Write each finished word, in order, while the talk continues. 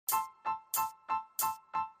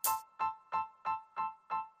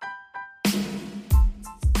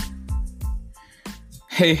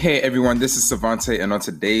Hey everyone, this is Savante, and on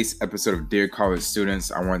today's episode of Dear College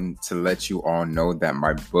Students, I want to let you all know that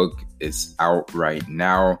my book is out right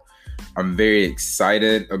now. I'm very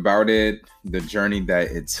excited about it, the journey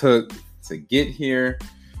that it took to get here.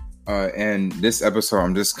 And this episode,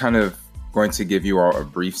 I'm just kind of going to give you all a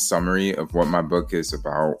brief summary of what my book is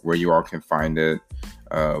about, where you all can find it,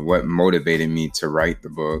 what motivated me to write the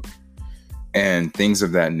book, and things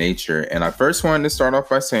of that nature. And I first wanted to start off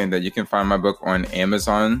by saying that you can find my book on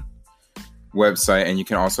Amazon website, and you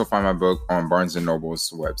can also find my book on Barnes & Noble's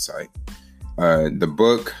website. The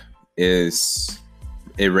book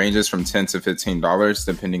ranges from $10 to $15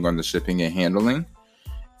 depending on the shipping and handling.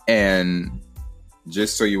 And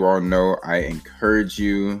just so you all know, I encourage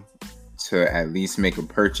you to at least make a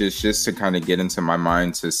purchase just to kind of get into my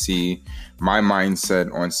mind, to see my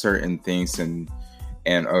mindset on certain things and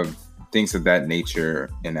of things of that nature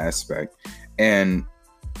and aspect. And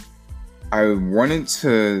I wanted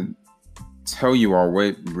to tell you all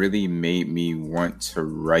what really made me want to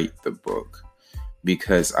write the book,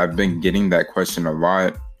 because I've been getting that question a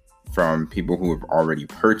lot from people who have already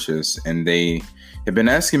purchased, and they have been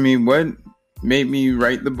asking me what made me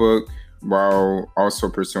write the book while also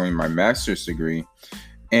pursuing my master's degree.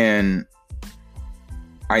 And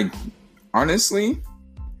I honestly,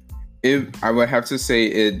 I would have to say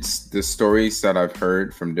it's the stories that I've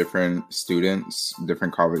heard from different students,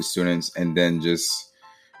 different college students, and then just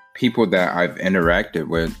people that I've interacted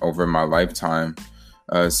with over my lifetime.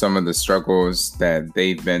 Some of the struggles that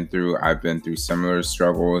they've been through, I've been through similar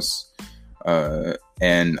struggles,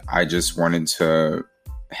 and I just wanted to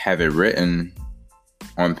have it written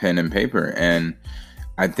on pen and paper. And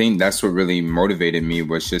I think that's what really motivated me,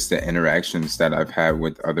 was just the interactions that I've had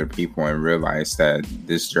with other people, and realized that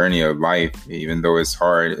this journey of life, even though it's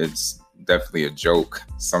hard, it's definitely a joke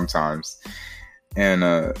sometimes. And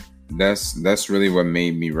that's really what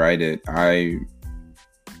made me write it. I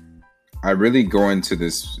really go into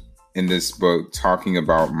this in this book talking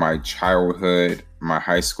about my childhood, my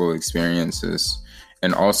high school experiences,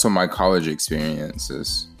 and also my college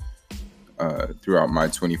experiences throughout my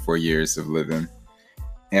 24 years of living.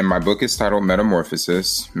 And my book is titled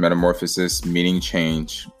Metamorphosis. Metamorphosis meaning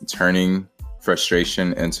change, turning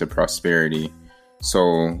frustration into prosperity.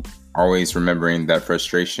 So always remembering that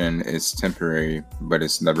frustration is temporary, but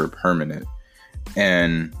it's never permanent.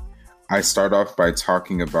 And I start off by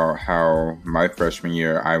talking about how my freshman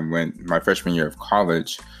year of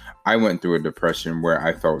college, I went through a depression where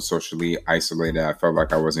I felt socially isolated. I felt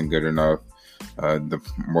like I wasn't good enough.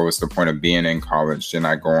 What was the point of being in college? Then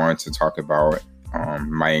I go on to talk about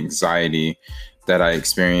my anxiety that I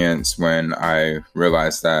experienced when I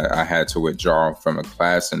realized that I had to withdraw from a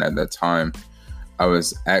class. And at that time, I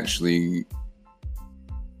was actually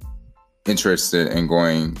interested in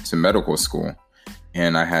going to medical school,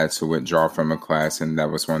 and I had to withdraw from a class. And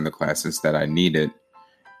that was one of the classes that I needed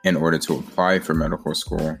in order to apply for medical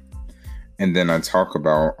school. And then I talk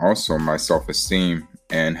about also my self-esteem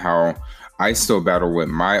and how I still battle with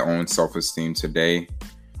my own self-esteem today.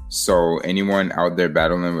 So anyone out there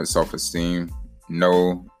battling with self-esteem,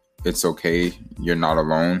 know it's okay. You're not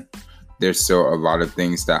alone. There's still a lot of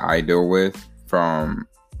things that I deal with from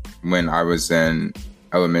when I was in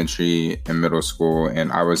elementary and middle school,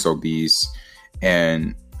 and I was obese,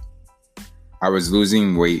 and I was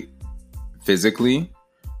losing weight physically,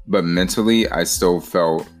 but mentally I still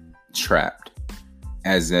felt trapped,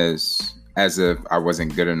 as if I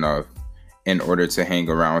wasn't good enough in order to hang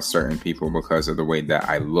around certain people because of the way that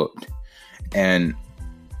I looked. And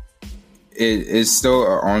it is still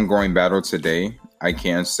an ongoing battle today. I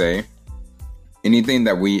can't say anything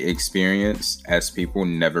that we experience as people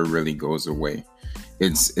never really goes away.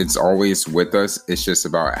 It's always with us. It's just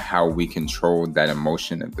about how we control that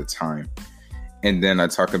emotion at the time. And then I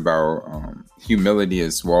talk about humility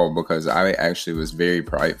as well, because I actually was very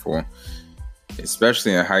prideful,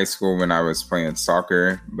 especially in high school when I was playing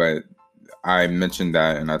soccer. But I mentioned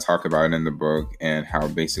that, and I talk about it in the book, and how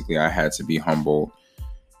basically I had to be humble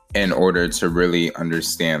in order to really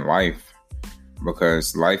understand life,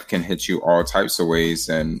 because life can hit you all types of ways,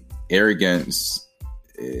 and arrogance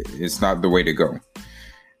is not the way to go.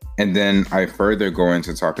 And then I further go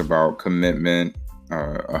into talk about commitment.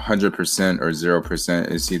 100% or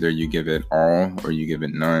 0% is either you give it all or you give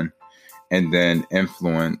it none. And then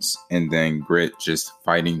influence, and then grit, just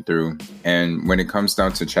fighting through. And when it comes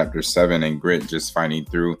down to chapter 7 and grit, just fighting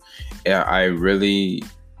through, I really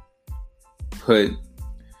put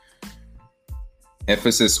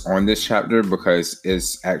emphasis on this chapter because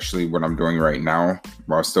it's actually what I'm doing right now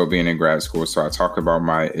while still being in grad school. So I talk about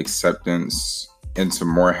my acceptance into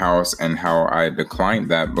Morehouse and how I declined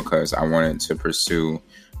that because I wanted to pursue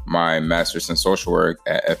my master's in social work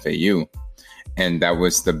at FAU. And that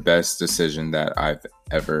was the best decision that I've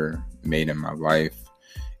ever made in my life.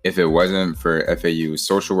 If it wasn't for FAU's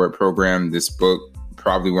social work program, this book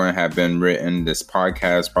probably wouldn't have been written. This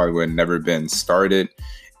podcast probably would have never been started.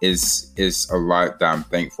 Is a lot that I'm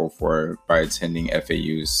thankful for by attending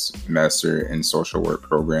FAU's Master in Social Work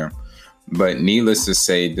program. But needless to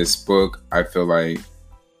say, this book, I feel like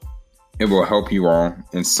it will help you all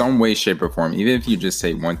in some way, shape, or form. Even if you just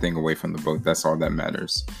take one thing away from the book, that's all that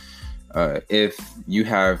matters. If you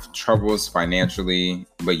have troubles financially,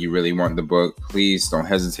 but you really want the book, please don't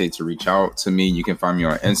hesitate to reach out to me. You can find me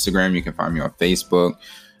on Instagram. You can find me on Facebook.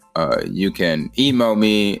 You can email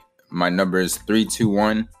me. My number is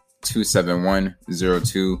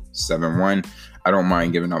 321-271-0271. I don't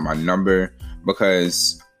mind giving out my number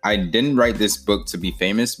because I didn't write this book to be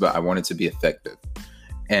famous, but I want it to be effective.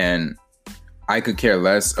 And I could care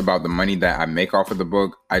less about the money that I make off of the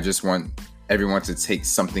book. I just want everyone to take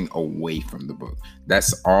something away from the book.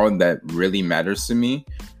 That's all that really matters to me,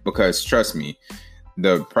 because trust me,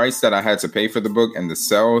 the price that I had to pay for the book and the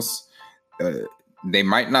sales, they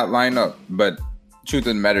might not line up, but truth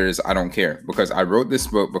of the matter is I don't care, because I wrote this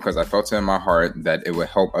book because I felt in my heart that it would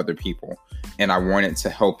help other people, and I wanted to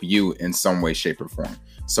help you in some way, shape, or form.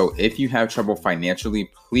 So if you have trouble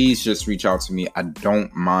financially, please just reach out to me. I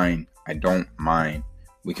don't mind.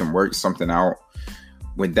 We can work something out.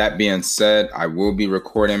 With that being said, I will be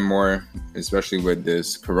recording more, especially with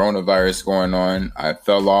this coronavirus going on. I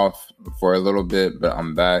fell off for a little bit, but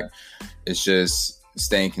I'm back. It's just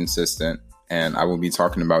staying consistent, and I will be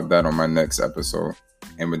talking about that on my next episode.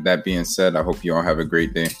 And with that being said, I hope you all have a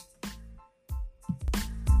great day.